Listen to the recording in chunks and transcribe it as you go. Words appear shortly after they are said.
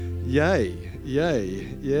Yay,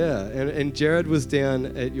 yeah. And Jared was down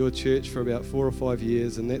at your church for about 4 or 5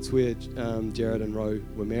 years, and that's where Jared and Ro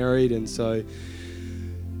were married. And so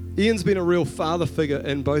Ian's been a real father figure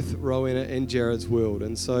in both Rowena and Jared's world,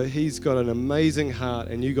 and so he's got an amazing heart,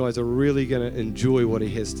 and you guys are really going to enjoy what he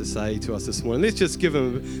has to say to us this morning. Let's just give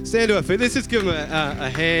him, stand to our feet, let's just give him a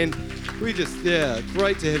hand. Great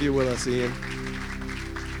to have you with us, Ian.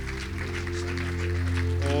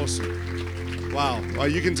 Awesome. Wow. Well,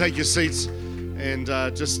 you can take your seats and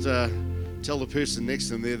just tell the person next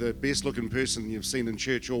to them they're the best looking person you've seen in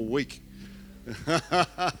church all week.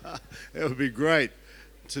 That would be great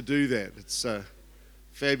to do that. It's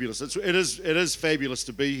fabulous. It is fabulous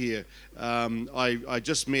to be here. I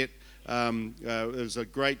just met, there's a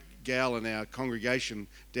great gal in our congregation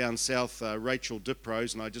down south, Rachel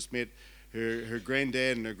Diprose, and I just met her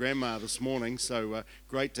granddad and her grandma this morning, so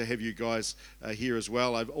great to have you guys here as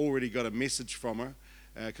well. I've already got a message from her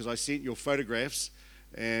because I sent your photographs,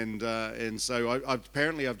 and so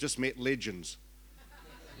I've just met legends.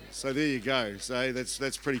 So there you go. So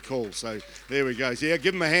that's pretty cool. So there we go. So yeah,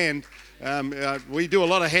 give them a hand. We do a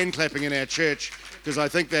lot of hand clapping in our church because I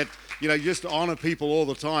think that, you know, you just honour people all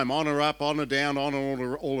the time. Honour up, honour down,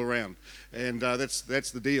 honour all around. And that's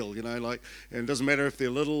the deal, you know. Like, and it doesn't matter if they're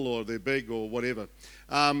little or they're big or whatever.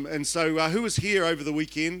 And so who was here over the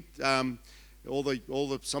weekend? Some of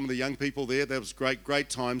the young people there. That was great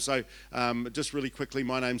time. So just really quickly,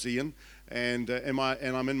 my name's Ian, and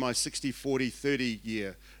I'm in my 60-40-30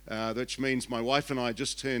 year, which means my wife and I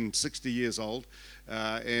just turned 60 years old,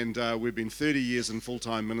 and we've been 30 years in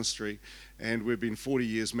full-time ministry, and we've been 40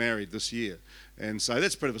 years married this year. And so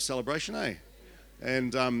that's a bit of a celebration, eh?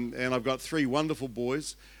 And I've got 3 wonderful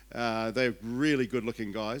boys. They're really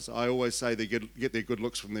good-looking guys. I always say they get their good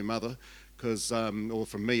looks from their mother, or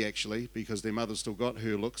from me actually, because their mother still got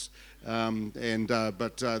her looks. But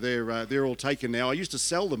they're all taken now. I used to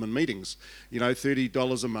sell them in meetings, you know,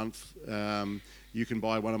 $30 a month. You can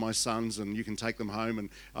buy one of my sons and you can take them home. And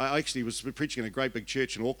I actually was preaching in a great big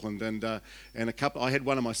church in Auckland, and I had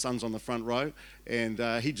one of my sons on the front row, and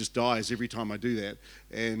he just dies every time I do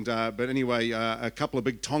that. But anyway, a couple of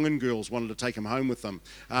big Tongan girls wanted to take him home with them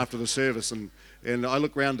after the service, and I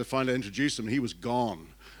looked round to find to introduce him. He was gone.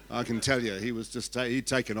 I can tell you, he was just he'd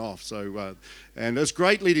taken off. So, and it's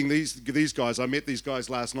great leading these guys. I met these guys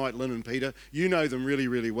last night, Lynn and Peter. You know them really,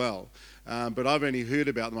 really well, but I've only heard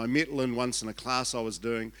about them. I met Lynn once in a class I was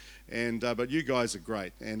doing, but you guys are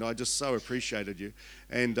great, and I just so appreciated you.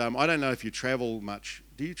 And I don't know if you travel much.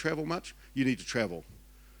 Do you travel much? You need to travel.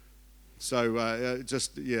 So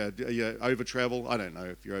over travel. I don't know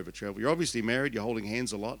if you over travel. You're obviously married. You're holding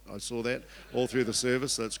hands a lot. I saw that all through the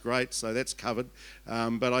service. That's great. So that's covered.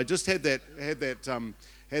 But I just had that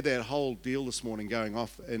whole deal this morning going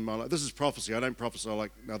off in my life. This is prophecy. I don't prophesy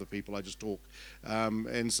like other people. I just talk. Yay,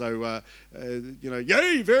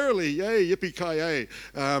 verily, yay, yippee-ki-yay.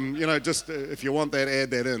 Just if you want that,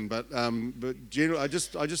 add that in. But generally, I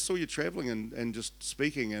just saw you traveling and just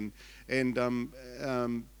speaking and.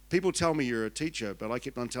 People tell me you're a teacher, but I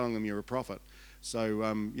kept on telling them you're a prophet. So,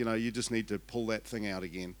 you just need to pull that thing out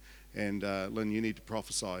again. And, Lynn, you need to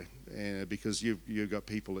prophesy because you've got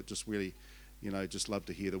people that just really, just love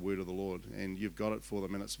to hear the word of the Lord. And you've got it for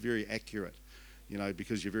them, and it's very accurate,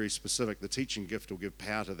 because you're very specific. The teaching gift will give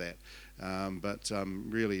power to that. But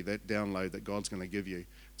really, that download that God's going to give you,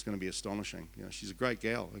 it's going to be astonishing. She's a great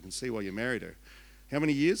gal. I can see why you married her. How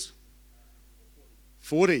many years?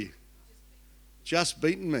 40. Just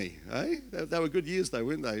beaten me, eh? They were good years though,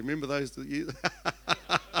 weren't they? Remember those years?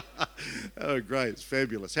 Oh, great. It's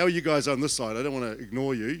fabulous. How are you guys on this side? I don't want to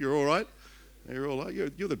ignore you. You're all right? You're all right?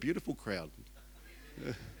 You're the beautiful crowd.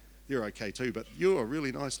 You're okay too, but you're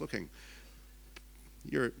really nice looking.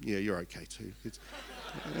 You're okay too.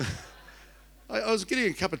 I was getting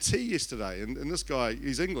a cup of tea yesterday, and this guy,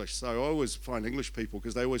 he's English, so I always find English people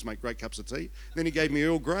because they always make great cups of tea. Then he gave me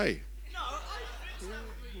Earl Grey.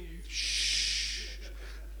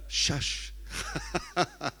 Shush.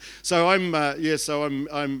 So I'm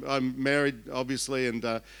married, obviously, and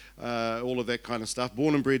all of that kind of stuff.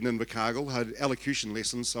 Born and bred in Invercargill. Had elocution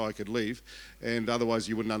lessons so I could leave, and otherwise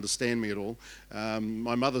you wouldn't understand me at all.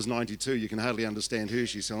 My mother's 92. You can hardly understand her.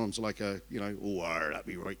 She sounds like oh, that'd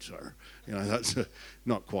be right, sir. That's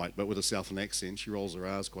not quite, but with a southern accent. She rolls her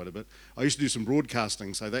R's quite a bit. I used to do some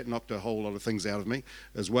broadcasting, so that knocked a whole lot of things out of me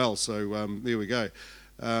as well. So there we go.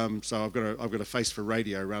 So I've got a face for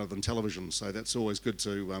radio rather than television, so that's always good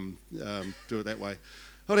to do it that way.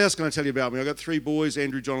 What else can I tell you about me? I've got 3 boys,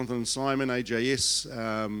 Andrew, Jonathan and Simon, AJS,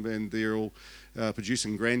 and they're all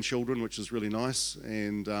producing grandchildren, which is really nice.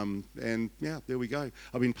 And yeah, there we go.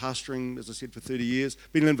 I've been pastoring, as I said, for 30 years.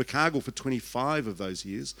 Been in Invercargill for 25 of those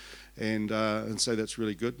years. And so that's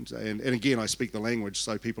really good. And again, I speak the language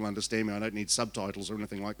so people understand me. I don't need subtitles or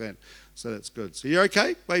anything like that. So that's good. So you're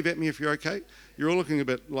okay? Wave at me if you're okay. You're all looking a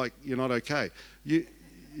bit like you're not okay. You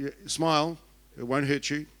smile. It won't hurt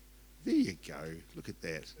you. There you go. Look at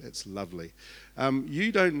that. That's lovely.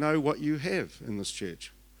 You don't know what you have in this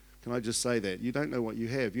church. Can I just say that? You don't know what you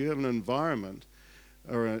have. You have an environment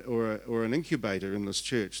or an incubator in this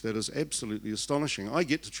church that is absolutely astonishing. I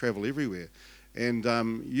get to travel everywhere. And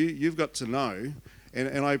you've got to know,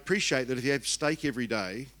 and I appreciate that if you have steak every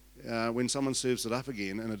day, when someone serves it up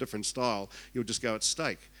again in a different style, you'll just go, it's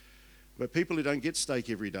steak. But people who don't get steak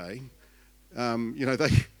every day,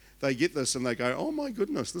 they get this and they go, oh my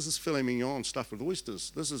goodness, this is filet mignon stuffed with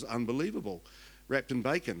oysters. This is unbelievable. Wrapped in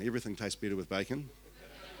bacon. Everything tastes better with bacon.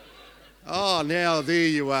 Oh, now there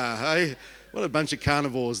you are, hey? What a bunch of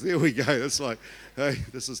carnivores. There we go. It's like, hey,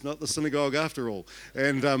 this is not the synagogue after all.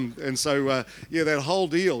 And so, yeah, that whole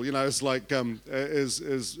deal, it's like,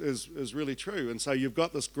 is really true. And so you've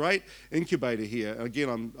got this great incubator here.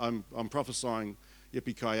 Again, I'm prophesying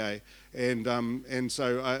yippee-ki-yay. And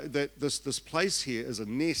so that this place here is a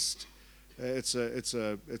nest. It's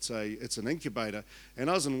an incubator.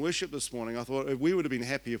 And I was in worship this morning. I thought we would have been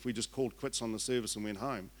happy if we just called quits on the service and went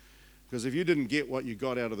home. Because if you didn't get what you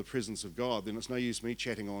got out of the presence of God, then it's no use me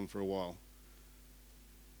chatting on for a while.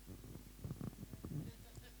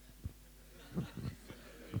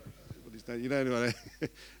 You know,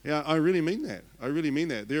 yeah, I really mean that. I really mean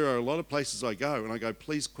that. There are a lot of places I go, and I go,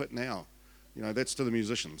 please quit now. That's to the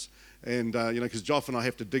musicians. And, because Joff and I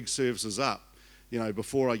have to dig services up,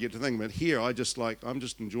 before I get to thing. But here, I'm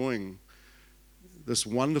just enjoying this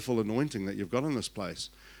wonderful anointing that you've got in this place.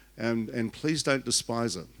 And please don't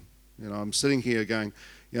despise it. I'm sitting here going,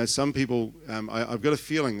 some people, I've got a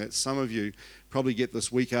feeling that some of you probably get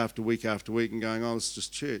this week after week after week and going, oh, it's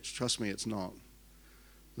just church. Trust me, it's not.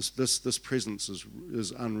 This presence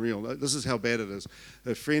is unreal. This is how bad it is.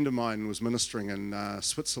 A friend of mine was ministering in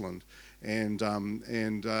Switzerland, and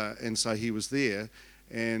so he was there,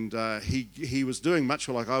 and he was doing much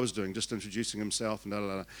like I was doing, just introducing himself and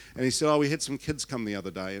da-da-da. And he said, oh, we had some kids come the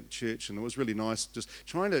other day at church, and it was really nice, just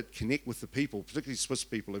trying to connect with the people. Particularly Swiss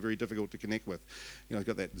people are very difficult to connect with. They've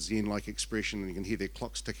got that Zen-like expression, and you can hear their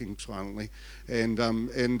clocks ticking silently, and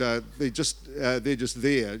they're just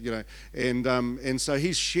there, and so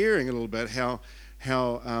he's sharing a little bit how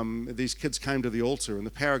these kids came to the altar, and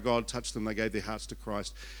the power of God touched them. They gave their hearts to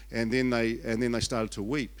Christ, and then they started to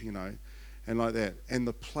weep, and like that, and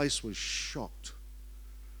the place was shocked.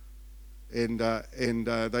 And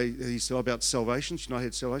he said about salvation. I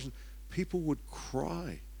had salvation. People would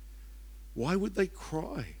cry. Why would they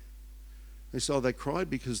cry? They said they cried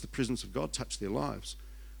because the presence of God touched their lives,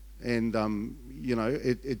 and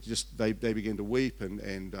it just they began to weep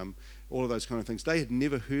and all of those kind of things. They had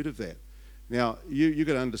never heard of that. Now you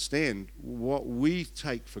got to understand what we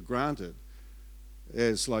take for granted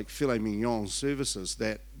as like filet mignon services,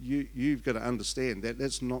 that you've got to understand that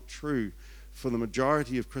that's not true for the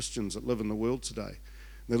majority of Christians that live in the world today.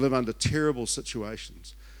 They live under terrible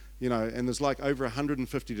situations, and there's like over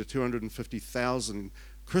 150 to 250,000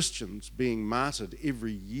 Christians being martyred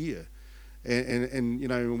every year,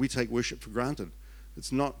 and we take worship for granted.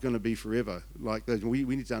 It's not going to be forever. Like we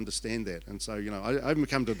need to understand that. And so I haven't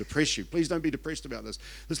come to depress you. Please don't be depressed about this.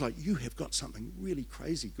 It's like you have got something really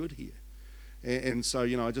crazy good here. And so,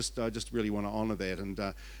 I just really want to honour that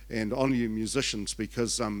and honour you musicians,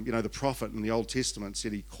 because, the prophet in the Old Testament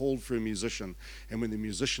said he called for a musician, and when the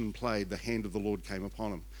musician played, the hand of the Lord came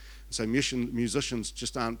upon him. So musicians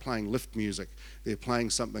just aren't playing lift music. They're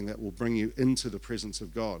playing something that will bring you into the presence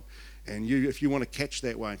of God. And if you want to catch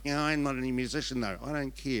that wave, I'm not any musician though. I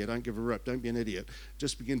don't care. Don't give a rip. Don't be an idiot.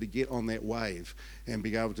 Just begin to get on that wave and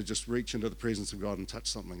be able to just reach into the presence of God and touch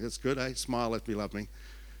something. That's good, eh? Smile at me, love me.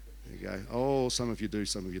 There you go. Oh, some of you do,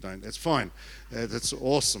 some of you don't. That's fine. That's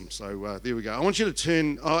awesome. So there we go. I want you to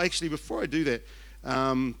turn. Oh, actually, before I do that,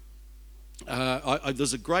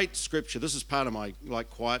 there's a great scripture. This is part of my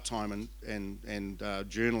quiet time and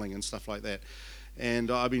journaling and stuff like that.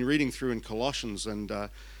 And I've been reading through in Colossians, and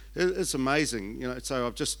it's amazing. So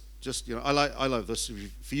I've just I love this.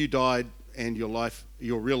 For you died, and your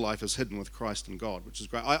real life is hidden with Christ in God, which is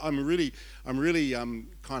great. I'm really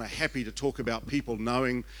kind of happy to talk about people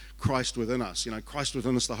knowing Christ within us. Christ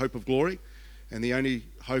within us, the hope of glory, and the only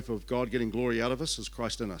hope of God getting glory out of us is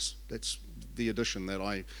Christ in us. That's the addition that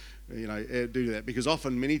I do that, because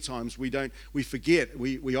often, many times, we forget.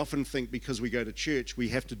 We often think because we go to church, we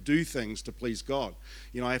have to do things to please God.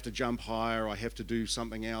 I have to jump higher, I have to do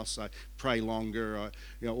something else, I pray longer,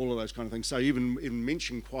 all of those kind of things. So even in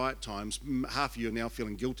mentioning quiet times, half of you are now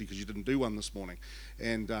feeling guilty because you didn't do one this morning,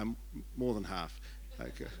 and more than half.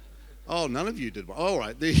 Okay. Oh, none of you did one. All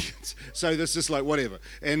right. So that's just like whatever.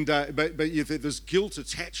 And but there's guilt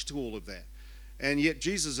attached to all of that, and yet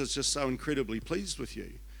Jesus is just so incredibly pleased with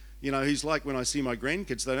you. He's like, when I see my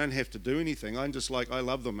grandkids, they don't have to do anything. I'm just like, I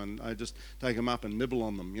love them, and I just take them up and nibble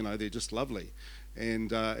on them. They're just lovely. And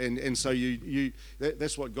so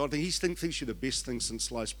that's what God thinks. He thinks you're the best thing since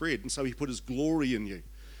sliced bread. And so he put his glory in you.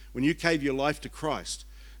 When you gave your life to Christ,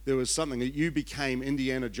 there was something that you became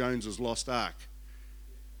Indiana Jones's lost ark.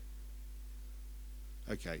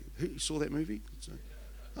 Okay, who saw that movie?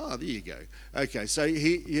 Oh, there you go. Okay, so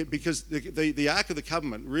because the Ark of the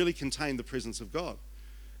Covenant really contained the presence of God.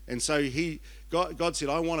 And so God said,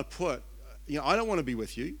 I want to put, I don't want to be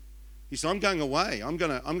with you. He said, I'm going away. I'm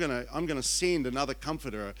going to send another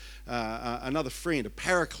comforter, another friend, a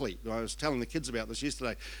paraclete. I was telling the kids about this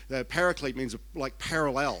yesterday. The paraclete means like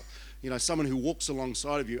parallel. Someone who walks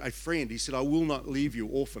alongside of you, a friend. He said, I will not leave you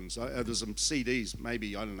orphans. There's some CDs,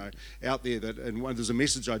 maybe, I don't know, out there, and there's a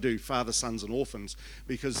message I do, Father, Sons, and Orphans,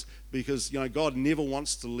 because God never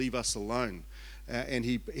wants to leave us alone. And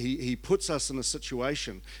he puts us in a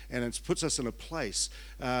situation, and it puts us in a place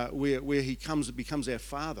where he becomes our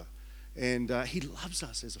Father. And he loves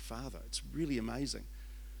us as a Father. It's really amazing.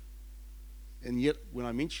 And yet, when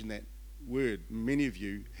I mention that word, many of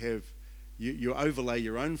you have... You overlay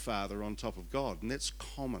your own father on top of God, and that's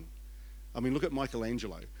common. I mean, look at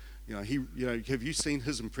Michelangelo. Have you seen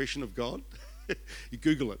his impression of God? You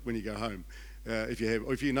Google it when you go home, if you have,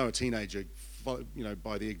 or if you know a teenager,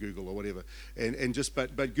 by their Google or whatever,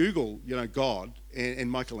 but Google, God and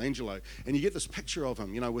Michelangelo, and you get this picture of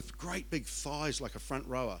him, with great big thighs like a front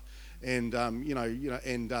rower. And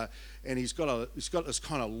and he's got this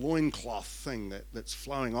kind of loincloth thing that's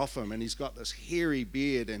flowing off him, and he's got this hairy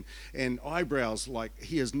beard and eyebrows like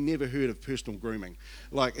he has never heard of personal grooming.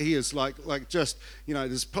 Like he is like just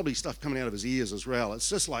there's probably stuff coming out of his ears as well. It's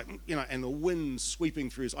just like and the wind sweeping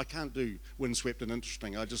through his. I can't do windswept and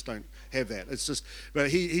interesting. I just don't have that. It's just, but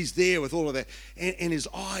he's there with all of that, and his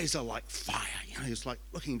eyes are like fire. He's like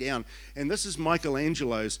looking down, and this is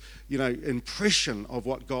Michelangelo's impression of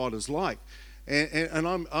what God is like. And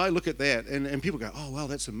I look at that, and people go, oh, well,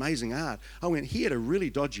 that's amazing art. I went, he had a really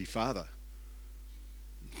dodgy father.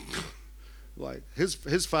 Like,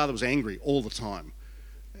 his father was angry all the time.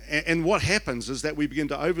 And what happens is that we begin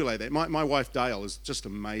to overlay that. My wife, Dale, is just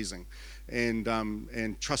amazing.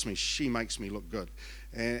 And trust me, she makes me look good.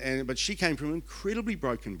 But she came from an incredibly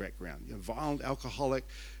broken background, violent alcoholic,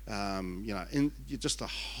 just the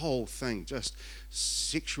whole thing, just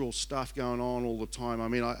sexual stuff going on all the time. I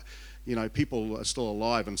mean, people are still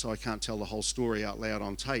alive, and so I can't tell the whole story out loud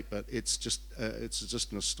on tape, but it's just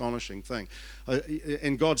an astonishing thing.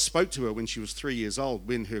 And God spoke to her when she was 3 years old,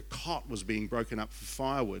 when her cot was being broken up for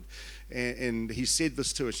firewood, and he said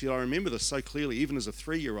this to her. She said, I remember this so clearly, even as a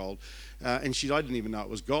 3-year-old, and she said, I didn't even know it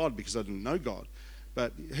was God because I didn't know God.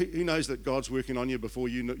 But who knows that God's working on you before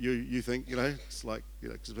you think, it's like,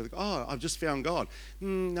 oh, I've just found God.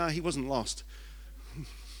 No, he wasn't lost.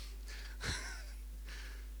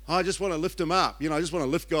 I just want to lift him up. I just want to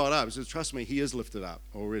lift God up. He says, trust me, he is lifted up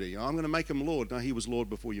already. I'm going to make him Lord. No, he was Lord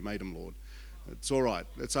before you made him Lord. It's all right.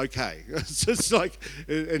 It's okay. It's just like,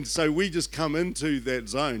 and so we just come into that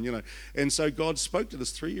zone, And so God spoke to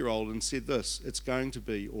this 3-year-old and said this, it's going to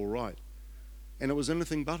be all right. And it was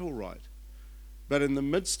anything but all right. But in the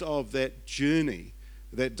midst of that journey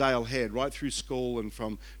that Dale had right through school, and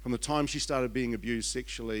from the time she started being abused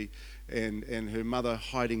sexually, and her mother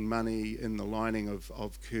hiding money in the lining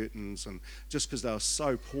of curtains, and just because they were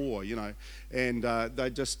so poor, and they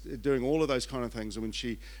just doing all of those kind of things. And when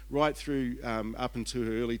she, right through up into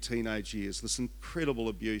her early teenage years, this incredible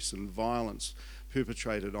abuse and violence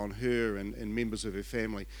perpetrated on her and members of her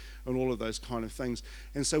family, and all of those kind of things.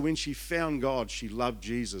 And so when she found God, she loved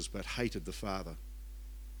Jesus but hated the Father.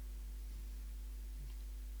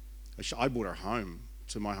 I brought her home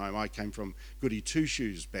to my home. I came from goody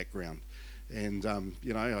two-shoes background, and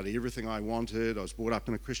I had everything I wanted. I was brought up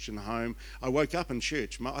in a Christian home. I woke up in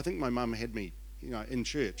church. I think my mum had me in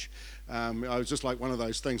church. I was just like one of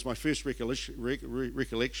those things. My first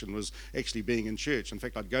recollection was actually being in church. In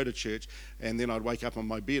fact, I'd go to church, and then I'd wake up on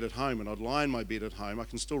my bed at home, and I'd lie in my bed at home. I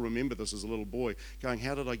can still remember this as a little boy, going,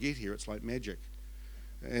 how did I get here? It's like magic.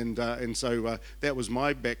 And so that was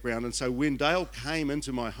my background. And so when Dale came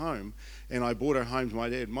into my home and I brought her home to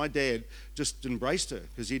my dad just embraced her,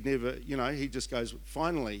 because he'd never, he just goes,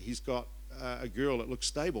 finally, he's got a girl that looks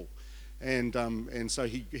stable. And so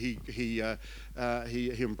he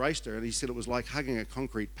embraced her, and he said it was like hugging a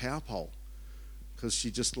concrete power pole, because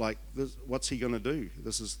she just like, what's he going to do?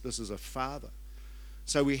 This is a father.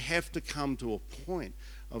 So we have to come to a point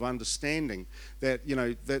of understanding that,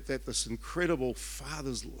 that this incredible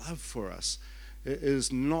Father's love for us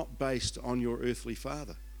is not based on your earthly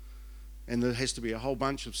father. And there has to be a whole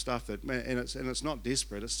bunch of stuff and it's not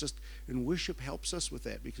desperate. It's just, and worship helps us with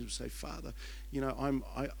that, because we say, Father,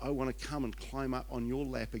 I want to come and climb up on your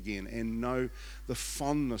lap again and know the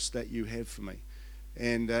fondness that you have for me.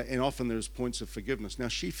 And often there's points of forgiveness. Now,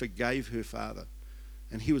 she forgave her father,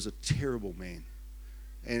 and he was a terrible man.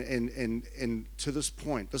 And to this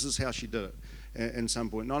point, this is how she did it. At some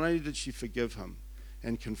point, not only did she forgive him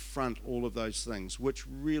and confront all of those things, which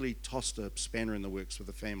really tossed a spanner in the works for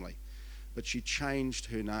the family, but she changed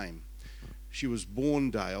her name. She was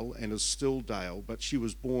born Dale and is still Dale, but she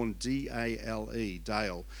was born D-A-L-E,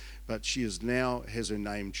 Dale, but she has her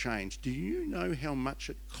name changed. Do you know how much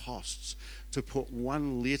it costs to put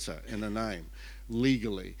one letter in a name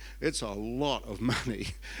legally? It's a lot of money.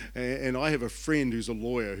 And I have a friend who's a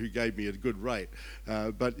lawyer who gave me a good rate,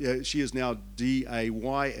 but she is now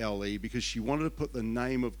D-A-Y-L-E, because she wanted to put the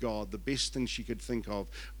name of God. The best thing she could think of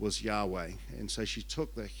was Yahweh, and so she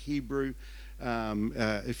took the Hebrew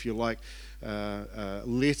if you like,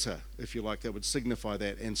 letter, if you like, that would signify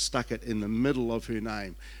that, and stuck it in the middle of her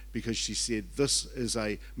name, because she said, this is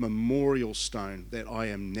a memorial stone that I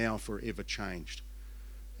am now forever changed.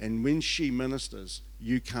 And when she ministers,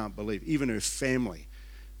 you can't believe, even her family,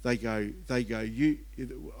 they go,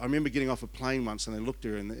 I remember getting off a plane once, and they looked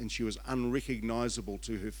at her, and she was unrecognizable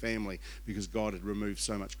to her family, because God had removed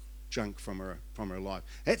so much junk from her life.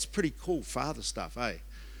 That's pretty cool father stuff, eh?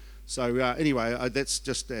 So anyway, that's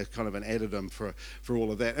just kind of an addendum for all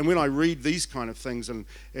of that. And when I read these kind of things and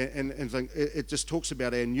think, it just talks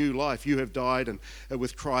about our new life. You have died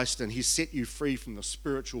with Christ, and He's set you free from the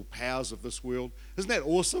spiritual powers of this world. Isn't that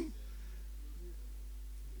awesome?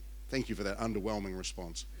 Thank you for that underwhelming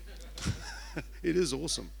response. It is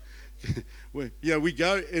awesome. We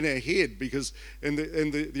go in our head because, and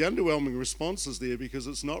the underwhelming response is there because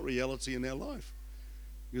it's not reality in our life.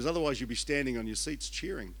 Because otherwise you'd be standing on your seats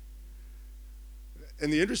cheering.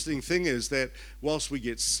 And the interesting thing is that whilst we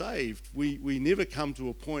get saved, we never come to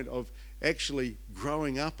a point of actually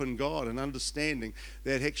growing up in God and understanding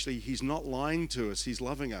that actually He's not lying to us, He's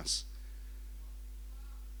loving us.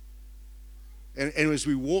 And as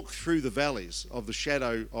we walk through the valleys of the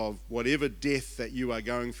shadow of whatever death that you are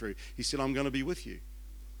going through, He said, I'm going to be with you.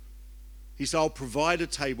 He said, I'll provide a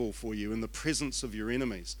table for you in the presence of your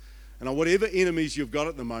enemies. And whatever enemies you've got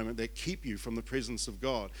at the moment that keep you from the presence of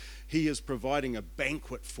God, He is providing a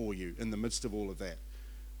banquet for you in the midst of all of that.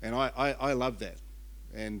 And I love that.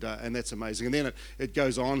 And that's amazing. And then it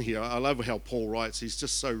goes on here. I love how Paul writes. He's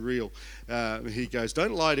just so real. He goes,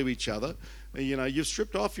 don't lie to each other. You've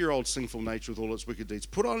stripped off your old sinful nature with all its wicked deeds.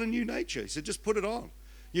 Put on a new nature. He said, just put it on.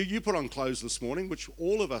 You put on clothes this morning, which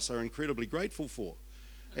all of us are incredibly grateful for.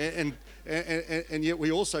 And yet we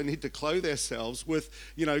also need to clothe ourselves with,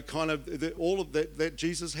 kind of all of that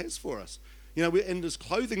Jesus has for us. And there's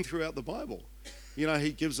clothing throughout the Bible.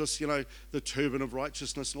 He gives us, the turban of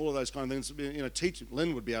righteousness and all of those kind of things.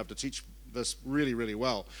 Lynn would be able to teach this really, really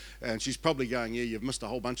well. And she's probably going, yeah, you've missed a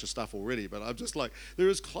whole bunch of stuff already. But I'm just like, there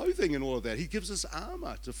is clothing and all of that. He gives us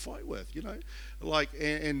armor to fight with, it's like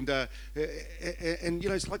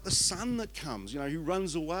the son that comes, who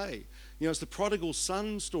runs away. It's the prodigal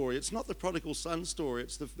son story. It's not the prodigal son story.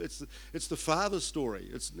 It's the father's story.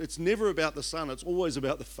 It's never about the son. It's always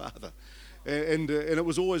about the father. And it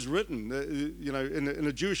was always written, in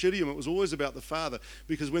a Jewish idiom, it was always about the father,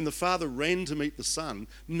 because when the father ran to meet the son,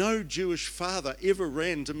 no Jewish father ever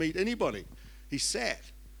ran to meet anybody. He sat,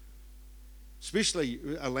 especially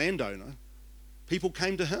a landowner. People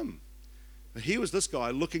came to him. But here was this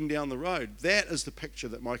guy looking down the road. That is the picture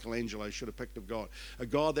that Michelangelo should have picked of God, a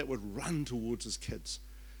God that would run towards his kids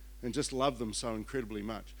and just love them so incredibly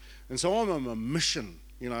much. And so I'm on a mission.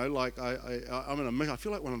 I'm on a mission. I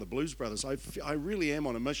feel like one of the Blues Brothers. I really am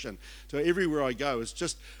on a mission. So everywhere I go is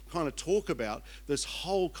just kind of talk about this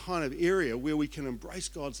whole kind of area where we can embrace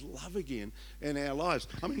God's love again in our lives.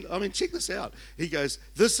 I mean, check this out. He goes,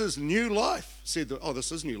 "This is new life."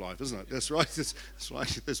 This is new life, isn't it? That's right. That's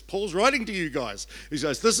right. This Paul's writing to you guys. He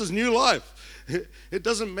says, "This is new life." It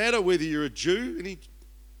doesn't matter whether you're a Jew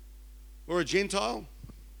or a Gentile.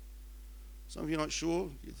 Some of you are not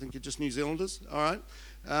sure. You think you're just New Zealanders. All right.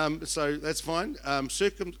 So that's fine.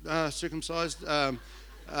 Circumcised.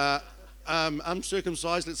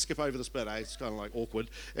 Uncircumcised, let's skip over this bit, it's kind of like awkward.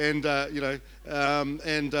 And,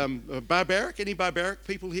 barbaric, any barbaric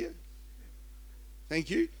people here? Thank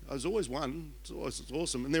you. There's always one. It's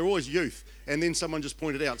awesome. And they're always youth. And then someone just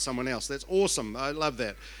pointed out someone else. That's awesome. I love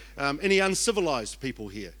that. Any uncivilized people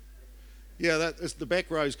here? Yeah, the back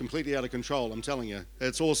row is completely out of control, I'm telling you.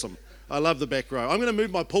 It's awesome. I love the back row. I'm going to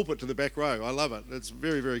move my pulpit to the back row. I love it. It's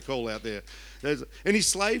very, very cool out there. Any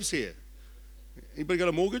slaves here? Anybody got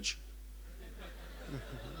a mortgage?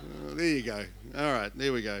 There you go. All right,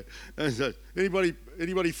 there we go.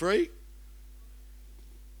 Anybody free?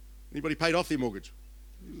 Anybody paid off their mortgage?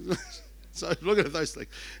 So look at those things.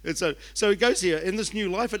 And so it goes here. In this new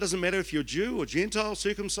life, it doesn't matter if you're Jew or Gentile,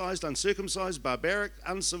 circumcised, uncircumcised, barbaric,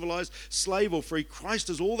 uncivilized, slave or free. Christ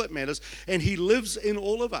is all that matters, and he lives in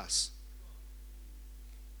all of us.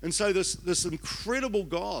 And so this incredible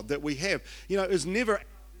God that we have, is never...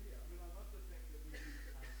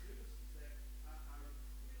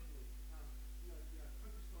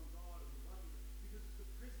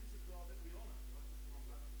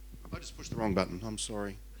 I just pushed the wrong button. I'm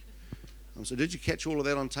sorry. So did you catch all of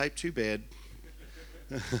that on tape? Too bad.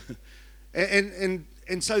 and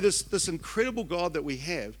so this incredible God that we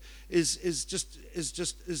have is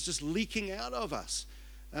just leaking out of us.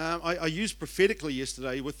 I used prophetically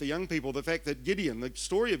yesterday with the young people the fact that the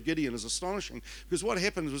story of Gideon is astonishing, because what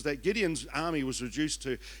happened was that Gideon's army was reduced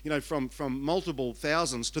to, from multiple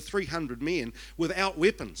thousands to 300 men without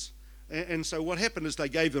weapons. And so what happened is they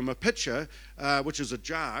gave them a pitcher, which is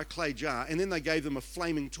a clay jar, and then they gave them a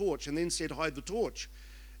flaming torch and then said, hide the torch.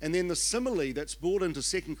 And then the simile that's brought into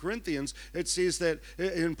 2 Corinthians, it says that,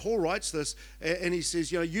 and Paul writes this, and he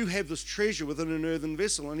says, you have this treasure within an earthen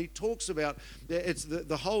vessel. And he talks about, it's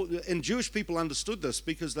the whole, and Jewish people understood this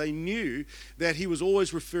because they knew that he was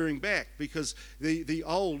always referring back, because the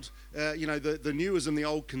old, the new is in the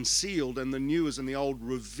old concealed and the new is in the old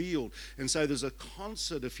revealed. And so there's a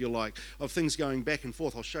concert, if you like, of things going back and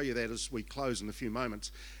forth. I'll show you that as we close in a few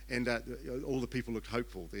moments. And all the people looked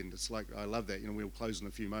hopeful then. It's like, I love that, we'll close in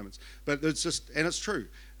a few moments. But it's just, and it's true.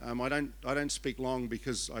 I don't speak long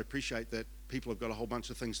because I appreciate that people have got a whole bunch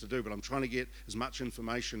of things to do, but I'm trying to get as much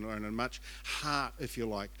information and as much heart, if you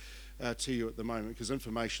like, to you at the moment, because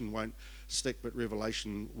information won't stick, but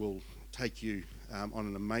revelation will take you on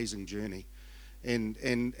an amazing journey. And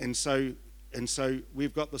so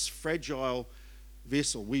we've got this fragile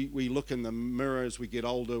vessel. We look in the mirror as we get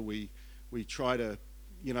older. We try to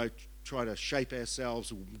shape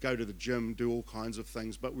ourselves, go to the gym, do all kinds of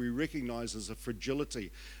things, but we recognize there's a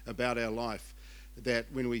fragility about our life that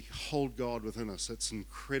when we hold God within us, it's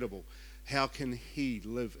incredible. How can he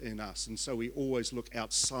live in us? And so we always look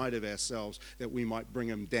outside of ourselves that we might bring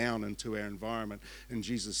him down into our environment. And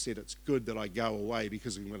Jesus said, it's good that I go away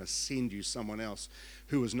because I'm going to send you someone else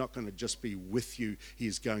who is not going to just be with you, he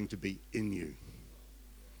is going to be in you.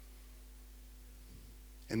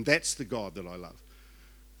 And that's the God that I love.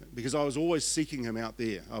 Because I was always seeking him out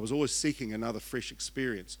there. I was always seeking another fresh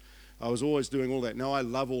experience. I was always doing all that. Now I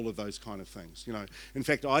love all of those kind of things. In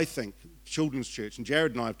fact, I think children's church, and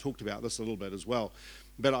Jared and I have talked about this a little bit as well,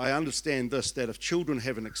 but I understand this, that if children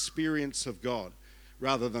have an experience of God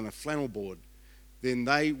rather than a flannel board, then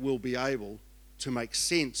they will be able to make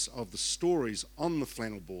sense of the stories on the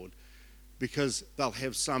flannel board, because they'll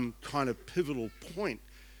have some kind of pivotal point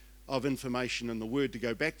of information in the Word to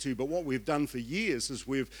go back to. But what we've done for years is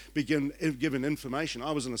we've given information.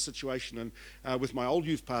 I was in a situation with my old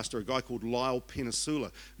youth pastor, a guy called Lyle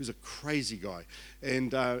Penisula, who's a crazy guy,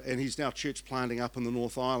 and he's now church planting up in the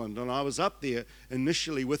North Island. And I was up there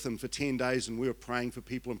initially with him for 10 days, and we were praying for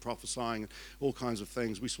people and prophesying and all kinds of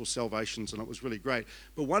things. We saw salvations, and it was really great.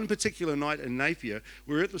 But one particular night in Napier,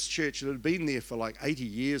 we were at this church that had been there for like 80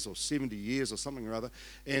 years or 70 years or something or other,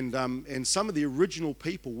 and some of the original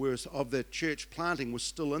people of the church planting was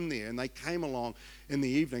still in there, and they came along in the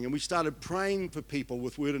evening, and we started praying for people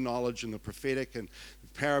with word of knowledge and the prophetic, and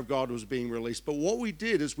the power of God was being released. But what we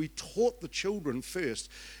did is we taught the children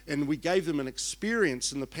first, and we gave them an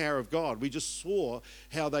experience in the power of God. We just saw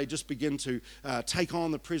how they just begin to take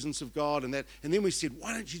on the presence of God, and then we said,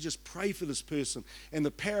 why don't you just pray for this person? And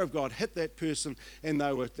the power of God hit that person, and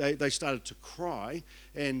they started to cry,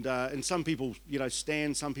 and some people,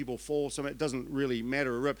 stand, some people fall, it doesn't really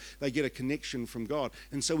matter a rip. They get a connection from God.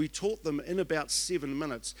 And so we taught them in about 7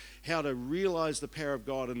 minutes how to realize the power of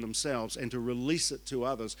God in themselves and to release it to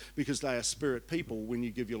others, because they are spirit people when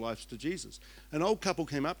you give your lives to Jesus. An old couple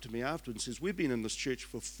came up to me afterwards and says, we've been in this church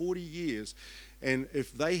for 40 years, and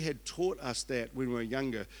if they had taught us that when we were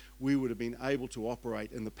younger, we would have been able to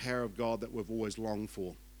operate in the power of God that we've always longed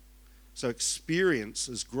for. So experience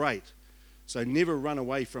is great. So never run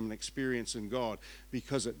away from an experience in God,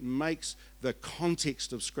 because it makes the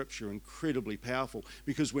context of Scripture incredibly powerful.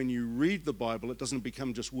 Because when you read the Bible, it doesn't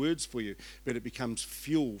become just words for you, but it becomes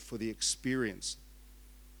fuel for the experience.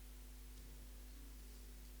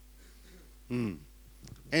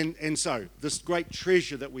 And so this great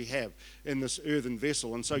treasure that we have in this earthen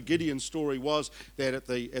vessel. And so Gideon's story was that at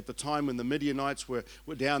the time when the Midianites were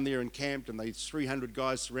down there encamped and these 300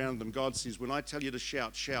 guys surrounded them, God says, when I tell you to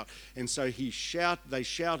shout, shout. And so they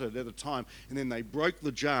shouted at a time, and then they broke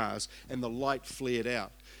the jars and the light flared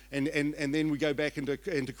out. And then we go back into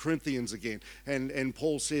Corinthians again, and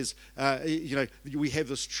Paul says, we have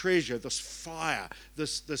this treasure, this fire,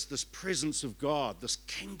 this presence of God, this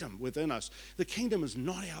kingdom within us. The kingdom is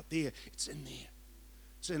not out there, it's in there.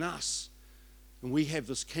 It's in us. And we have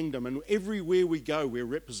this kingdom, and everywhere we go, we're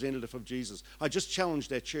representative of Jesus. I just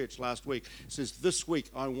challenged our church last week. It says, this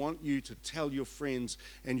week, I want you to tell your friends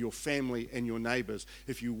and your family and your neighbors,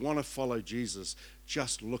 if you want to follow Jesus,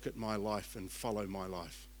 just look at my life and follow my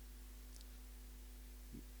life.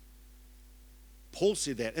 Paul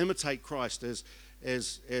said that, imitate Christ as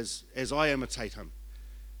I imitate him.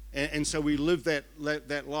 And so we live that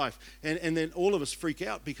life. And then all of us freak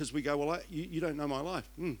out because we go, well, you don't know my life.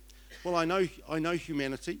 Well, I know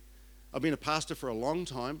humanity. I've been a pastor for a long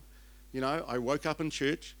time. I woke up in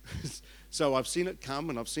church. So I've seen it come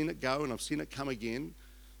and I've seen it go and I've seen it come again,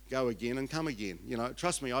 go again and come again.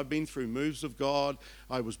 Trust me, I've been through moves of God.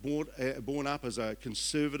 I was born up as a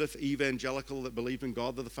conservative evangelical that believed in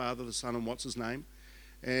God, the Father, the Son, and what's his name.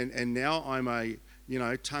 And now I'm a,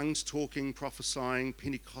 tongues talking, prophesying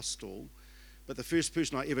Pentecostal. But the first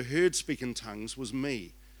person I ever heard speak in tongues was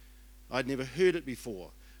me. I'd never heard it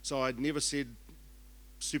before. So I'd never said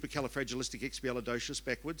supercalifragilisticexpialidocious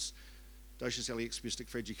backwards. Docious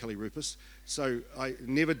aliexpiasticfragicalirupus. So I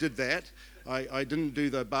never did that. I didn't do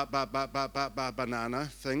the banana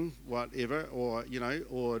thing, whatever, or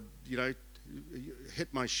hit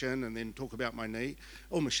my shin and then talk about my knee.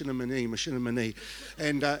 Oh, my shin and my knee.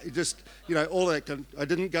 And all that. I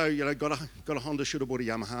didn't go, got a Honda, shoulda, bought a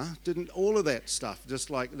Yamaha. Didn't all of that stuff, just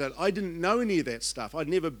like that. I didn't know any of that stuff. I'd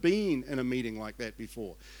never been in a meeting like that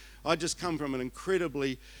before. I just come from an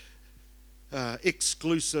incredibly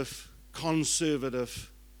exclusive,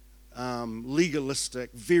 conservative,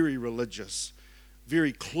 legalistic, very religious,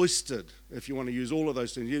 very cloistered, if you want to use all of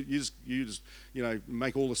those things. You just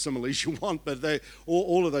make all the similes you want, but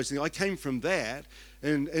all of those things. I came from that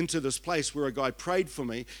and into this place where a guy prayed for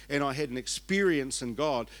me, and I had an experience in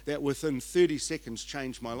God that within 30 seconds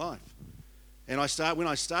changed my life. And when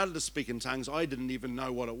I started to speak in tongues, I didn't even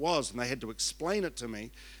know what it was, and they had to explain it to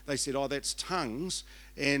me. They said, oh, that's tongues.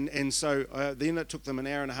 And so then it took them an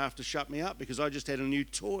hour and a half to shut me up because I just had a new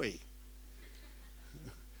toy.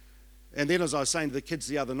 And then, as I was saying to the kids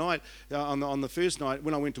the other night, on the first night,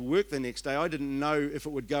 when I went to work the next day, I didn't know if it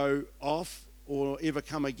would go off or ever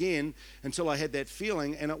come again until I had that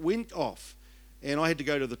feeling, and it went off. And I had to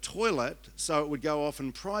go to the toilet so it would go off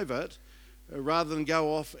in private, rather than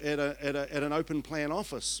go off at an open plan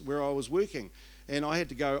office where I was working. And I had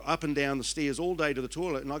to go up and down the stairs all day to the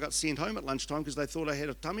toilet, and I got sent home at lunchtime because they thought I had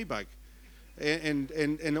a tummy bug. And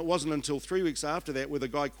it wasn't until 3 weeks after that where the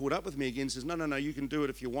guy caught up with me again and says, no, you can do it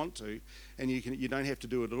if you want to, and you don't have to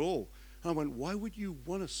do it at all. And I went, why would you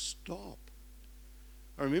want to stop?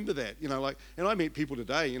 I remember that, and I meet people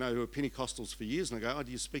today, who are Pentecostals for years, and I go, oh,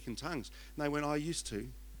 do you speak in tongues? And they went, I used to.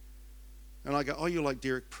 And I go, oh, you're like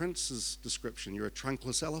Derek Prince's description. You're a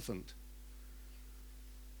trunkless elephant.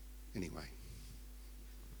 Anyway.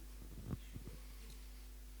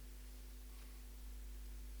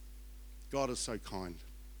 God is so kind.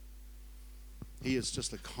 He is just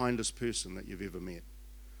the kindest person that you've ever met.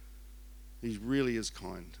 He really is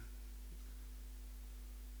kind.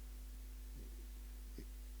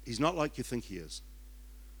 He's not like you think he is.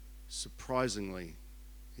 Surprisingly,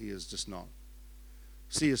 he is just not.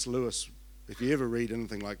 C.S. Lewis, if you ever read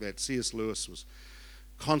anything like that, C.S. Lewis was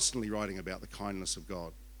constantly writing about the kindness of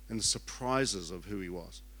God and the surprises of who he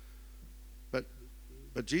was.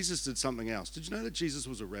 But Jesus did something else. Did you know that Jesus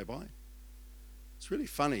was a rabbi? It's really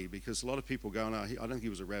funny because a lot of people go, no, I don't think he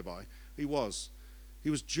was a rabbi. He was. He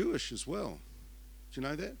was Jewish as well. Do you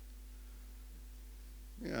know that?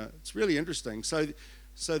 Yeah, it's really interesting. So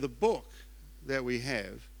the book that we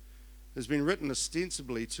have has been written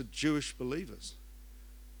ostensibly to Jewish believers.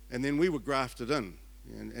 And then we were grafted in.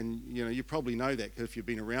 And you probably know that if you've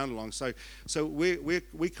been around long. So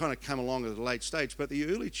we kind of come along at a late stage. But the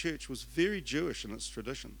early church was very Jewish in its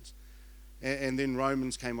traditions. And then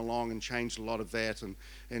Romans came along and changed a lot of that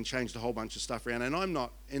and changed a whole bunch of stuff around. And I'm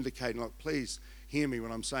not indicating, like, please hear me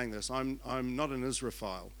when I'm saying this. I'm not an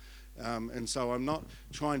Israelphile. And so I'm not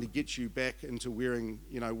trying to get you back into wearing,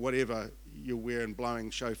 whatever you're wearing, blowing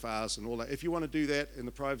shofars and all that. If you want to do that in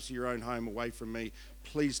the privacy of your own home away from me,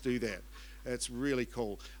 please do that. It's really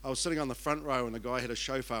cool. I was sitting on the front row and a guy had a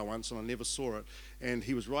shofar once and I never saw it. And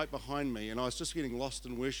he was right behind me and I was just getting lost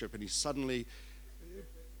in worship and he suddenly...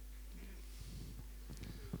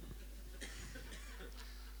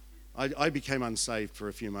 I became unsaved for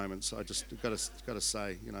a few moments. I just got to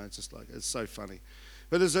say, it's just like, it's so funny.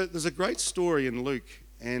 But there's a great story in Luke,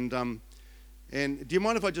 and do you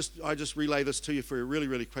mind if I just relay this to you for you really,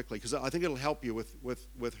 really quickly, because I think it'll help you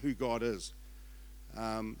with who God is.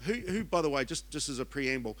 Who, by the way, just as a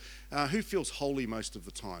preamble, who feels holy most of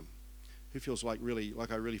the time? Who feels like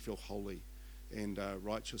I really feel holy and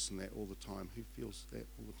righteous and that all the time? Who feels that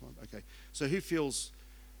all the time? Okay, so who feels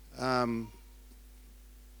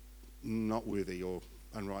not worthy or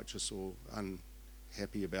unrighteous or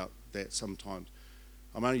unhappy about that sometimes?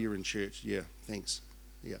 I'm only you're in church. Yeah, thanks.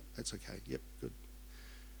 Yeah, that's okay. Yep, good.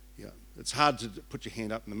 Yeah, it's hard to put your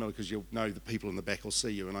hand up in the middle because you'll know the people in the back will see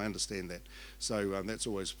you, and I understand that. So that's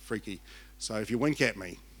always freaky. So if you wink at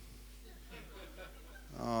me,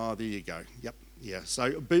 oh, there you go. Yep, yeah.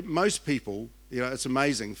 So but most people, it's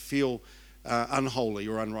amazing, feel unholy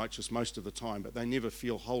or unrighteous most of the time, but they never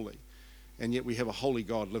feel holy. And yet we have a holy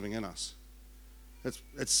God living in us.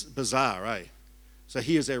 It's bizarre, eh? So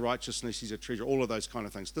he is our righteousness, he's our treasure, all of those kind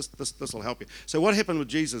of things. This will help you. So what happened with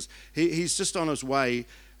Jesus? He's just on his way,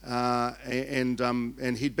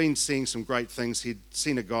 and he'd been seeing some great things. He'd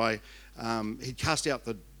seen a guy, he'd cast out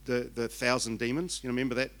the 1,000 demons. You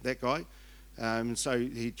remember that guy? And so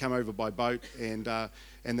he'd come over by boat, and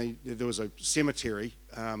there was a cemetery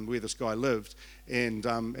where this guy lived, and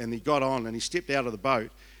he got on and he stepped out of the boat.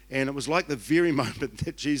 And it was like the very moment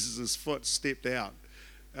that Jesus' foot stepped out,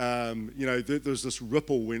 there was this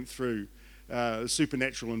ripple went through a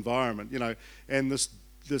supernatural environment, and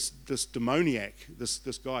this demoniac,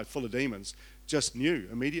 this guy full of demons, just knew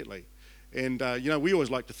immediately. And, we always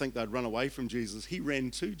like to think they'd run away from Jesus. He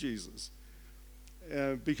ran to Jesus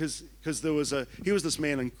because he was this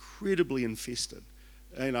man incredibly infested,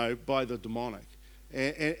 by the demonic.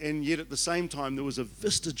 And yet at the same time there was a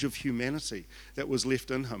vestige of humanity that was left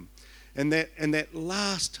in him, and that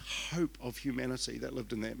last hope of humanity that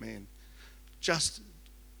lived in that man just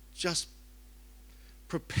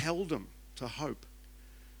propelled him to hope,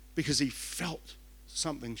 because he felt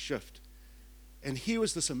something shift. And here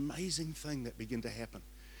was this amazing thing that began to happen,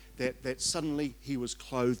 that suddenly he was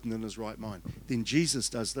clothed and in his right mind. Then Jesus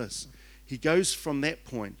does this. He goes from that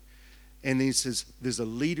point and he says, there's a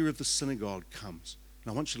leader of the synagogue comes.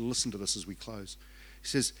 And I want you to listen to this as we close. He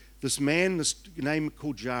says, this man, this name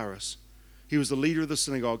called Jairus, he was the leader of the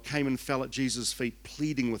synagogue, came and fell at Jesus' feet,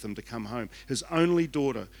 pleading with him to come home. His only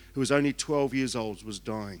daughter, who was only 12 years old, was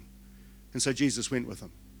dying. And so Jesus went with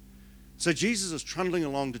him. So Jesus is trundling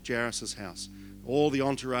along to Jairus' house. All the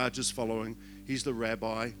entourage is following. He's the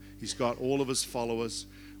rabbi. He's got all of his followers,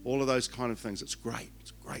 all of those kind of things. It's great.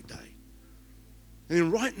 It's a great day. And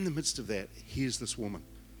then right in the midst of that, here's this woman.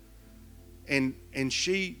 And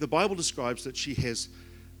she, the Bible describes that she has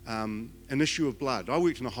an issue of blood. I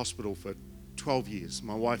worked in a hospital for 12 years.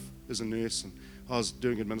 My wife is a nurse, and I was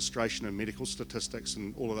doing administration and medical statistics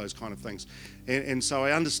and all of those kind of things. And so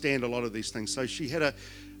I understand a lot of these things. So she had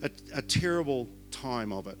a terrible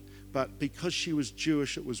time of it. But because she was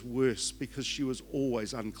Jewish, it was worse, because she was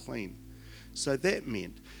always unclean. So that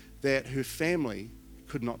meant that her family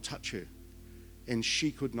could not touch her, and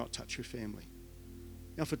she could not touch her family.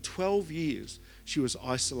 Now, for 12 years, she was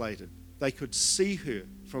isolated. They could see her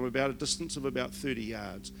from about a distance of about 30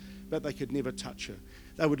 yards, but they could never touch her.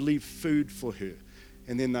 They would leave food for her,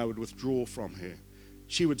 and then they would withdraw from her.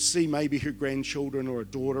 She would see maybe her grandchildren or a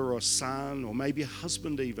daughter or a son or maybe a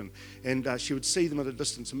husband even, and she would see them at a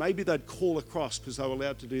distance. And maybe they'd call across because they were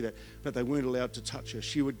allowed to do that, but they weren't allowed to touch her.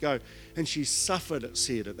 She would go, and she suffered, it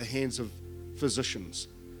said, at the hands of physicians.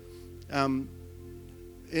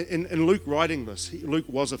 In Luke writing this, Luke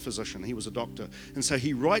was a physician, he was a doctor, and so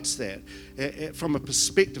he writes that from a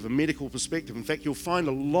perspective, a medical perspective. In fact, you'll find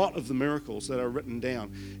a lot of the miracles that are written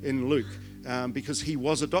down in Luke because he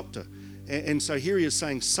was a doctor. And so here he is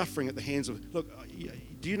saying suffering at the hands of, look,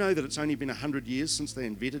 Do you know that it's only been 100 years since they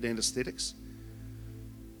invented anesthetics?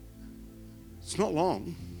 It's not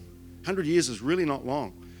long. 100 years is really not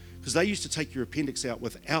long, because they used to take your appendix out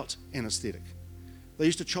without anesthetic. They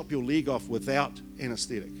used to chop your leg off without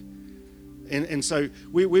anesthetic. And so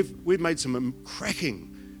we've made some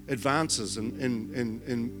cracking advances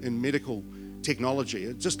in medical technology.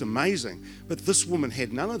 It's just amazing. But this woman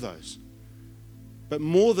had none of those. But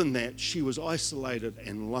more than that, she was isolated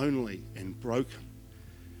and lonely and broken.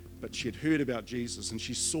 But she had heard about Jesus, and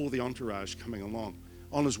she saw the entourage coming along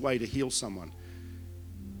on his way to heal someone.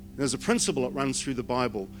 There's a principle that runs through the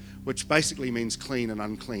Bible, which basically means clean and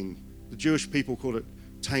unclean. The Jewish people called it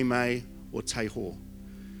tamei or tehor.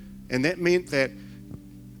 And that meant that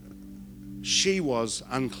she was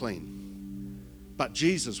unclean, but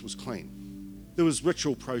Jesus was clean. There was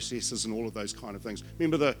ritual processes and all of those kind of things.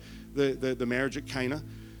 Remember the marriage at Cana?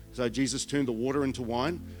 So Jesus turned the water into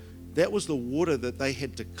wine. That was the water that they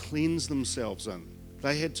had to cleanse themselves in.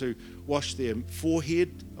 They had to wash their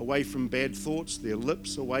forehead away from bad thoughts, their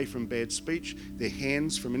lips away from bad speech, their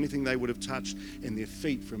hands from anything they would have touched, and their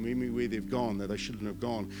feet from anywhere they've gone that they shouldn't have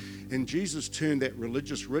gone. And Jesus turned that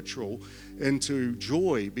religious ritual into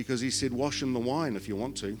joy, because he said, wash in the wine if you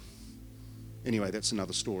want to. Anyway, that's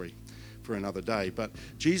another story for another day. But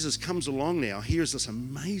Jesus comes along now. Here's this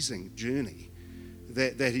amazing journey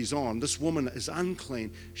that he's on. This woman is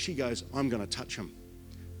unclean. She goes, I'm going to touch him.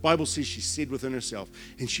 Bible says she said within herself,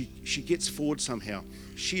 and she gets forward somehow.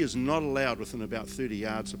 She is not allowed within about 30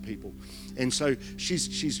 yards of people. And so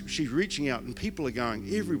she's reaching out, and people are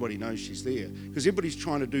going, everybody knows she's there, because everybody's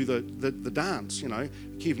trying to do the dance,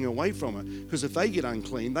 keeping away from her. Because if they get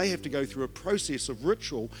unclean, they have to go through a process of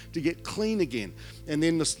ritual to get clean again. And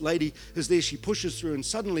then this lady is there, she pushes through, and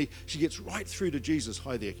suddenly she gets right through to Jesus.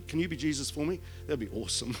 Hi there, can you be Jesus for me? That'd be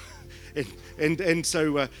awesome. And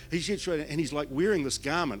so he gets right, and he's like wearing this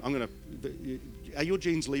garment. Are your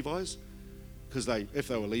jeans Levi's? Because if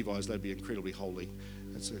they were Levi's, they'd be incredibly holy.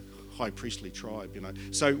 It's a high priestly tribe,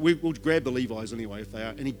 So we'll grab the Levi's anyway if they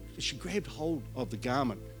are. And she grabbed hold of the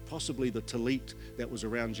garment, possibly the tallit that was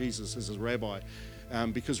around Jesus as a rabbi,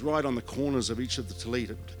 because right on the corners of each of the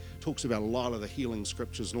tallit, it talks about a lot of the healing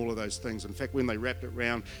scriptures and all of those things. In fact, when they wrapped it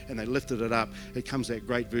round and they lifted it up, it comes that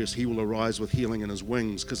great verse, he will arise with healing in his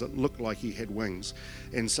wings, because it looked like he had wings.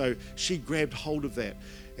 And so she grabbed hold of that,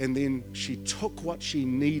 and then she took what she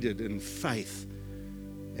needed in faith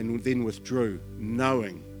and then withdrew,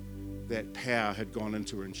 knowing that power had gone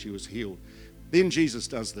into her and she was healed. Then Jesus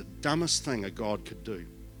does the dumbest thing a God could do.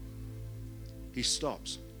 He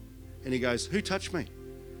stops and he goes, who touched me?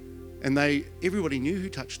 And everybody knew who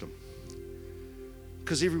touched him,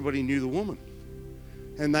 because everybody knew the woman.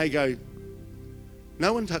 And they go,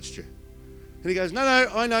 no one touched you. And he goes, no,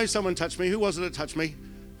 I know someone touched me. Who was it that touched me?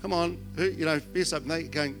 Come on, fess up. And they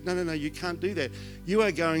going, no, you can't do that. You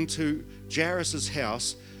are going to Jairus'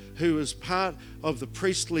 house, who is part of the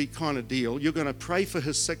priestly kind of deal. You're going to pray for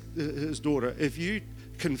his daughter. If you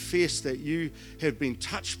confess that you have been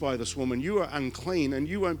touched by this woman, you are unclean, and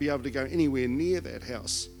you won't be able to go anywhere near that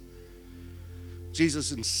house.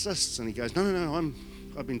 Jesus insists, and he goes, no,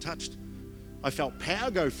 I've been touched. I felt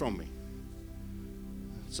power go from me.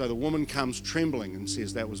 So the woman comes trembling and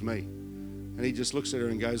says, that was me. And he just looks at her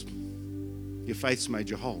and goes, your faith's made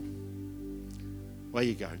you whole. Away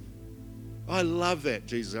you go. I love that,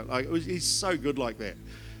 Jesus. He's so good like that.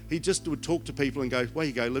 He just would talk to people and go, away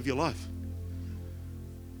you go, live your life.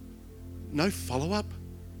 No follow-up.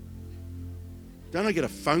 Don't I get a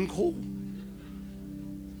phone call?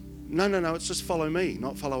 No, it's just follow me,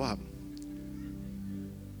 not follow up.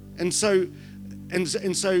 And so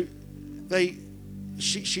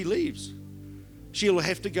she leaves. She'll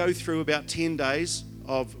have to go through about 10 days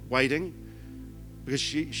of waiting, because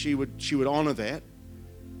she would honour that.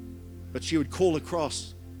 But she would call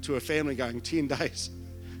across to her family going, 10 days,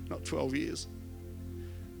 not 12 years.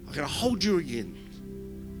 I'm going to hold you again.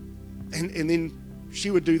 And then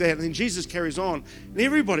she would do that. And then Jesus carries on. And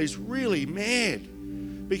everybody's really mad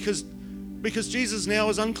because Jesus now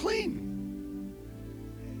is unclean.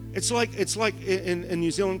 It's like in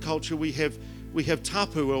New Zealand culture, we have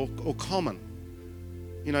tapu or common.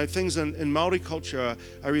 Things in Māori culture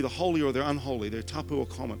are either holy or they're unholy. They're tapu or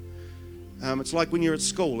common. It's like when you're at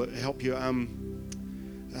school, it helped you.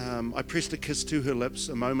 I pressed a kiss to her lips,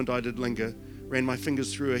 a moment I did linger, ran my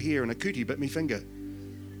fingers through her hair, and a cootie bit me finger.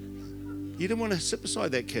 You didn't want to sit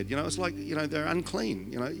beside that kid. It's like, they're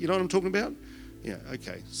unclean. You know what I'm talking about? Yeah,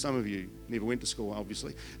 okay. Some of you never went to school,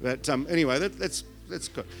 obviously. But anyway, that's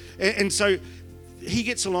good. And so he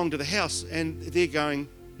gets along to the house, and they're going,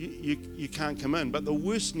 you can't come in. But the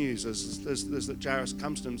worst news is that Jairus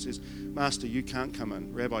comes to him and says, Master, you can't come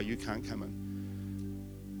in. Rabbi, you can't come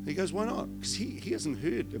in. He goes, why not? Because he hasn't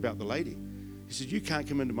heard about the lady. He said, you can't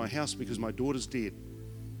come into my house because my daughter's dead.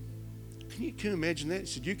 Can you imagine that? He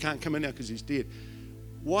said, you can't come in now because he's dead.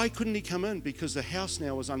 Why couldn't he come in? Because the house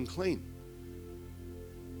now was unclean.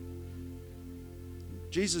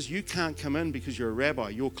 Jesus, you can't come in because you're a rabbi,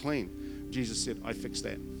 you're clean. Jesus said, I fixed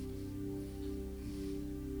that.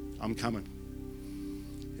 I'm coming.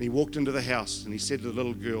 And he walked into the house and he said to the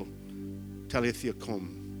little girl, Talitha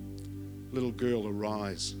cum, little girl,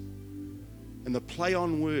 arise. And the play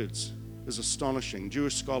on words is astonishing.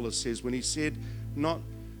 Jewish scholars says when he said not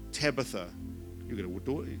Tabitha, you've got a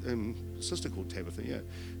daughter, sister called Tabitha, yeah.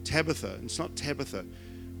 Tabitha, it's not Tabitha.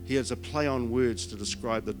 He has a play on words to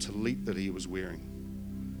describe the talit that he was wearing.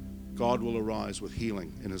 God will arise with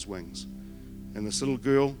healing in his wings. And this little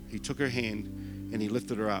girl, he took her hand and he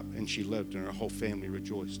lifted her up and she lived and her whole family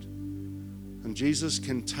rejoiced. And Jesus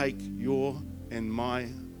can take your and my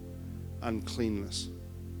uncleanness.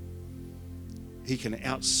 He can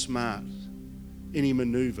outsmart any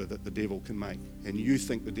maneuver that the devil can make. And you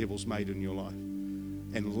think the devil's made in your life.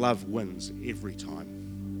 And love wins every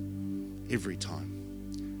time. Every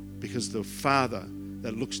time. Because the Father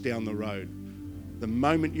that looks down the road, the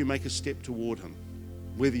moment you make a step toward him,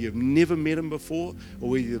 whether you've never met him before or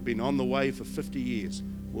whether you've been on the way for 50 years,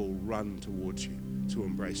 will run towards you to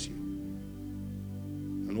embrace you.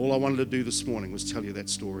 And all I wanted to do this morning was tell you that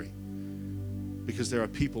story. Because there are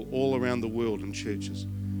people all around the world in churches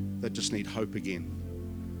that just need hope again.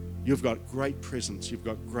 You've got great presence. You've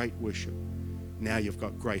got great worship. Now you've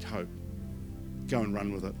got great hope. Go and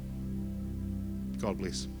run with it. God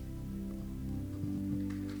bless.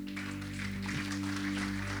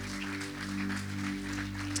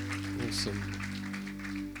 Awesome.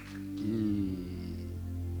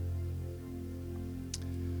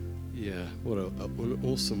 Yeah, what an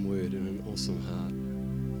awesome word and an awesome heart.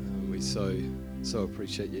 We so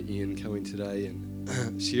appreciate you, Ian, coming today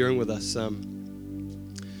and sharing with us.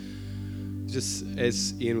 Just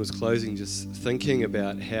as Ian was closing, just thinking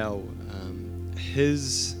about how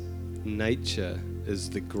his nature is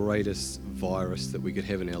the greatest virus that we could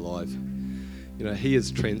have in our life. You know, he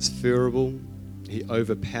is transferable. He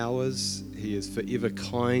overpowers. He is forever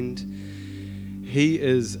kind. He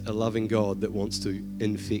is a loving God that wants to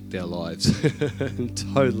infect our lives and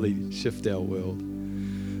totally shift our world.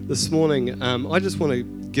 This morning, I just want to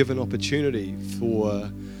give an opportunity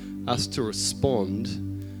for us to respond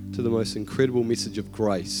to the most incredible message of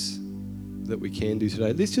grace that we can do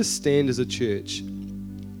today. Let's just stand as a church.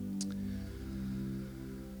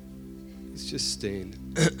 Let's just stand.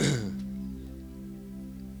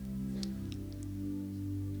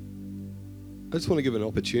 I just want to give an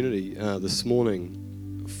opportunity this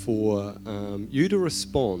morning for you to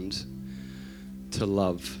respond to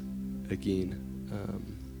love again.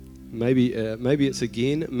 Maybe it's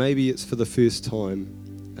again, maybe it's for the first time.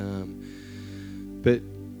 But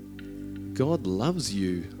God loves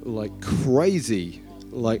you like crazy,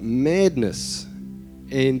 like madness.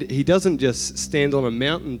 And he doesn't just stand on a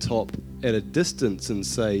mountaintop at a distance and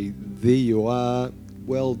say, there you are,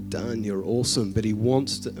 well done, you're awesome. But he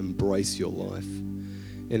wants to embrace your life.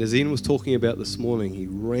 And as Ian was talking about this morning, he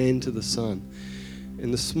ran to the Son.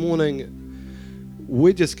 And this morning,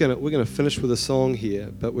 we're gonna finish with a song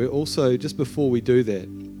here, but we're also, just before we do that,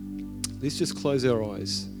 let's just close our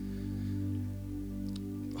eyes.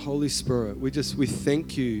 Holy Spirit, we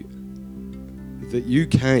thank you that you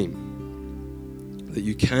came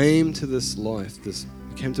to this life, you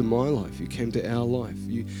came to my life, you came to our life,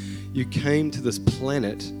 you came to this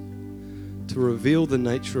planet to reveal the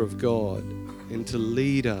nature of God and to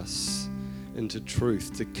lead us into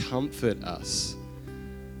truth, to comfort us,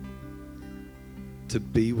 to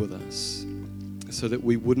be with us so that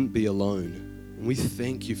we wouldn't be alone. And we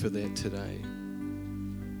thank you for that today.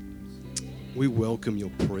 We welcome your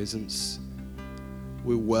presence.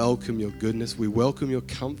 We welcome your goodness. We welcome your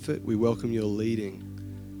comfort. We welcome your leading.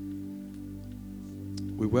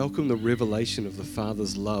 We welcome the revelation of the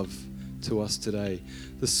Father's love to us today.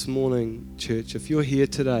 This morning, church, if you're here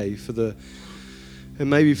today and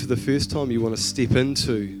maybe for the first time you want to step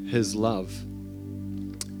into his love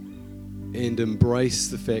and embrace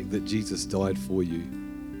the fact that Jesus died for you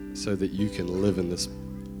so that you can live in this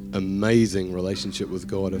amazing relationship with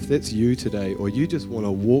God. If that's you today, or you just want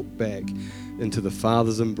to walk back into the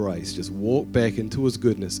Father's embrace, just walk back into his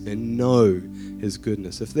goodness and know his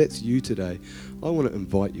goodness. If that's you today, I want to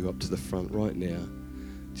invite you up to the front right now.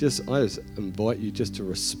 I just invite you just to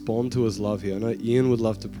respond to his love here. I know Ian would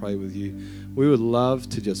love to pray with you. We would love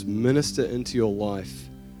to just minister into your life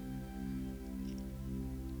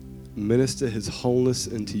minister his wholeness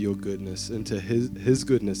into your goodness, into his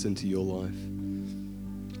goodness into your life.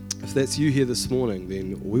 If that's you here this morning,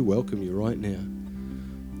 then we welcome you right now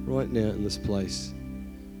in this place.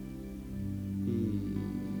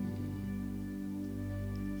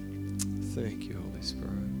 Thank you, Holy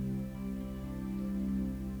Spirit.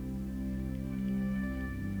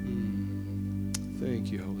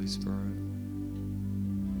 Thank you, Holy Spirit.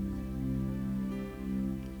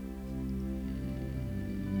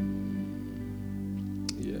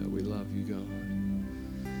 Yeah, we love you, God.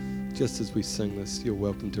 Just as we sing this, you're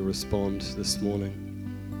welcome to respond this morning.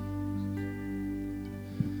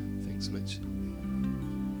 Thanks, Mitch.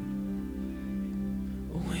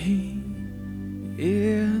 He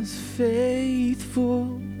is faithful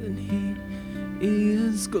and he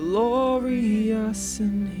is glorious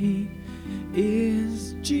and he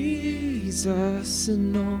is Jesus,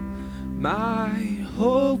 and all my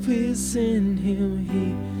hope is in him.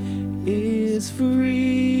 He is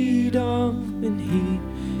freedom and he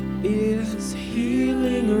is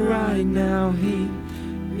healing right now. He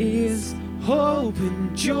is hope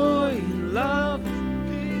and joy and love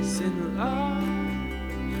and peace and love.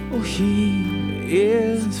 Oh, he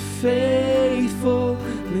is faithful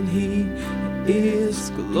and he is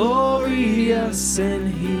glorious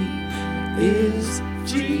and he is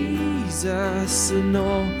Jesus, and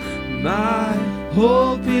all my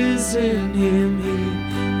hope is in him.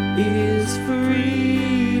 He is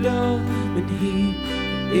freedom and he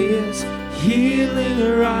is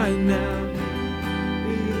healing right now.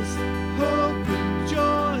 He is hope and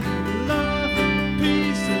joy and love and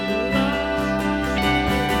peace and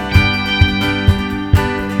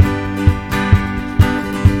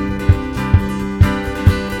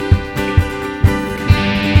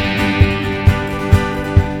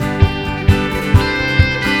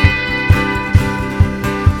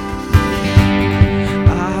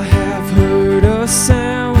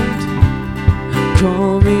sound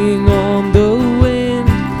coming on the wind,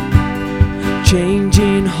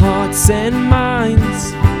 changing hearts and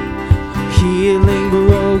minds, healing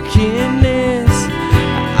brokenness.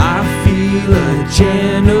 I feel a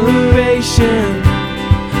generation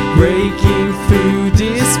breaking through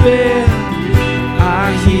despair.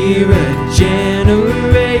 I hear a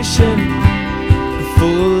generation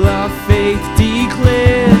full of faith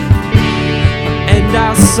declare, and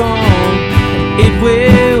our song, it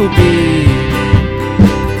will be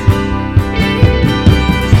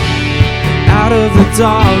out of the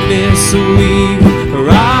darkness we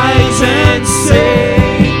rise and say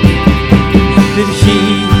that he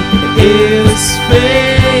is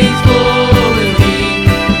faithful and he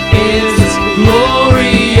is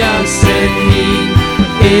glorious and he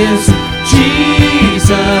is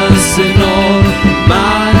Jesus, and all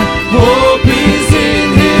my hope is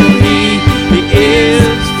in him. He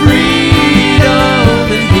is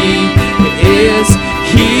freedom and he is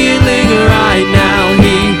healing right now.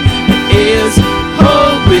 He is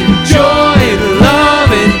hope and joy and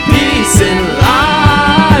love and peace and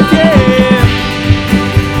life, yeah.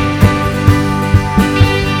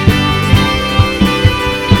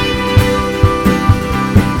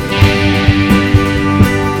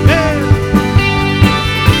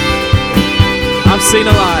 I've seen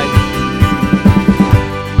a light.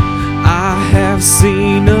 I have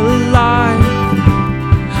seen a light,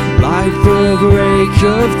 like the break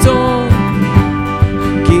of dawn,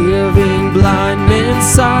 giving blind men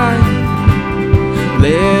sight,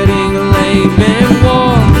 letting lame men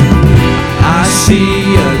walk. I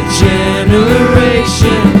see a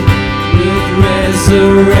generation with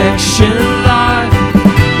resurrection life.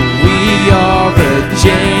 We are a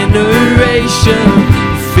generation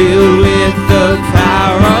filled with the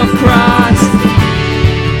power of Christ,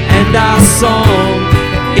 and our song,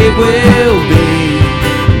 it will be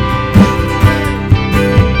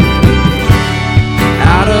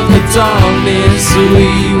out of the darkness we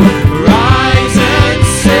rise and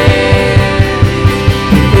say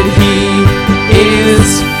that he is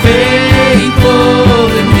faithful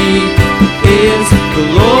and he is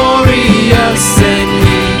glorious and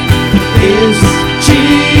he is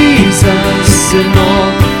Jesus, and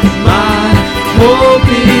all my hope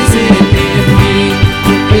is in him. He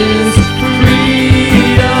is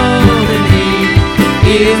freedom and he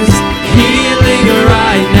is healing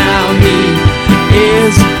right now. He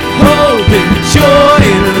is hope and joy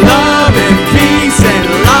and love and peace and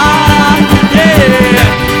life, yeah.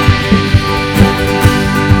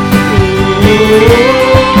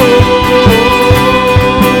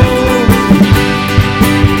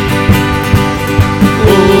 Oh,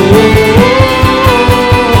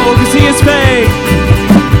 'cause he is faithful.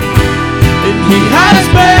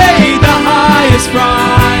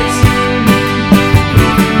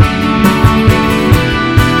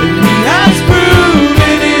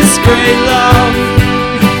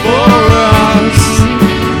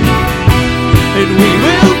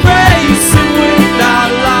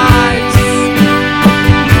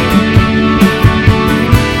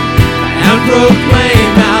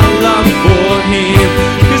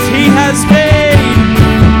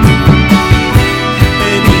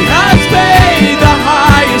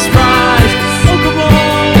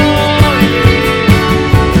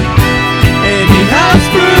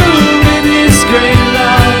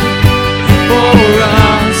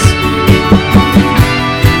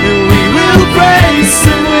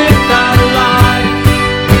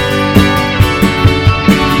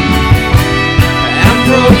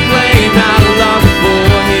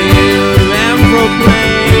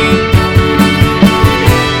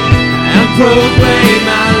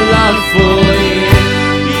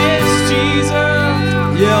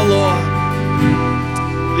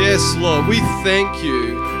 thank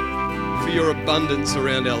you for your abundance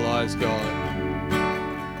around our lives, God.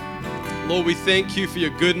 Lord, we thank you for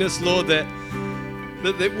your goodness, Lord, that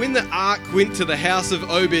when the ark went to the house of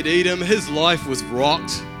Obed-Edom, his life was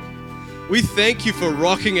rocked. We thank you for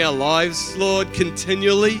rocking our lives, Lord,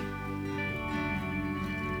 continually.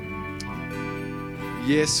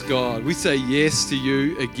 Yes, God. We say yes to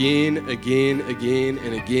you again, again, again,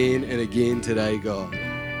 and again, and again today, God.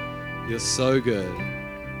 You're so good.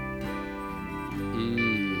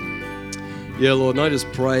 Yeah, Lord, and I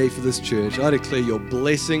just pray for this church. I declare your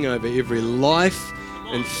blessing over every life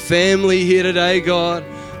and family here today, God.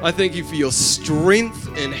 I thank you for your strength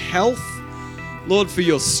and health. Lord, for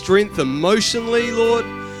your strength emotionally, Lord.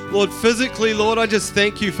 Lord, physically, Lord, I just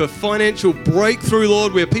thank you for financial breakthrough,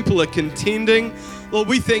 Lord, where people are contending. Lord,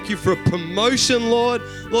 we thank you for a promotion, Lord.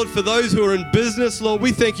 Lord, for those who are in business, Lord,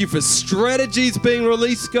 we thank you for strategies being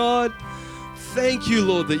released, God. Thank you,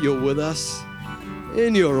 Lord, that you're with us.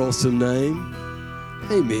 In your awesome name,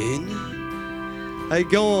 amen. Hey,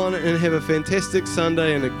 go on and have a fantastic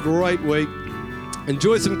Sunday and a great week.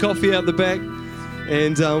 Enjoy some coffee out the back,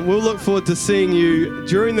 and we'll look forward to seeing you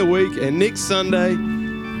during the week and next Sunday.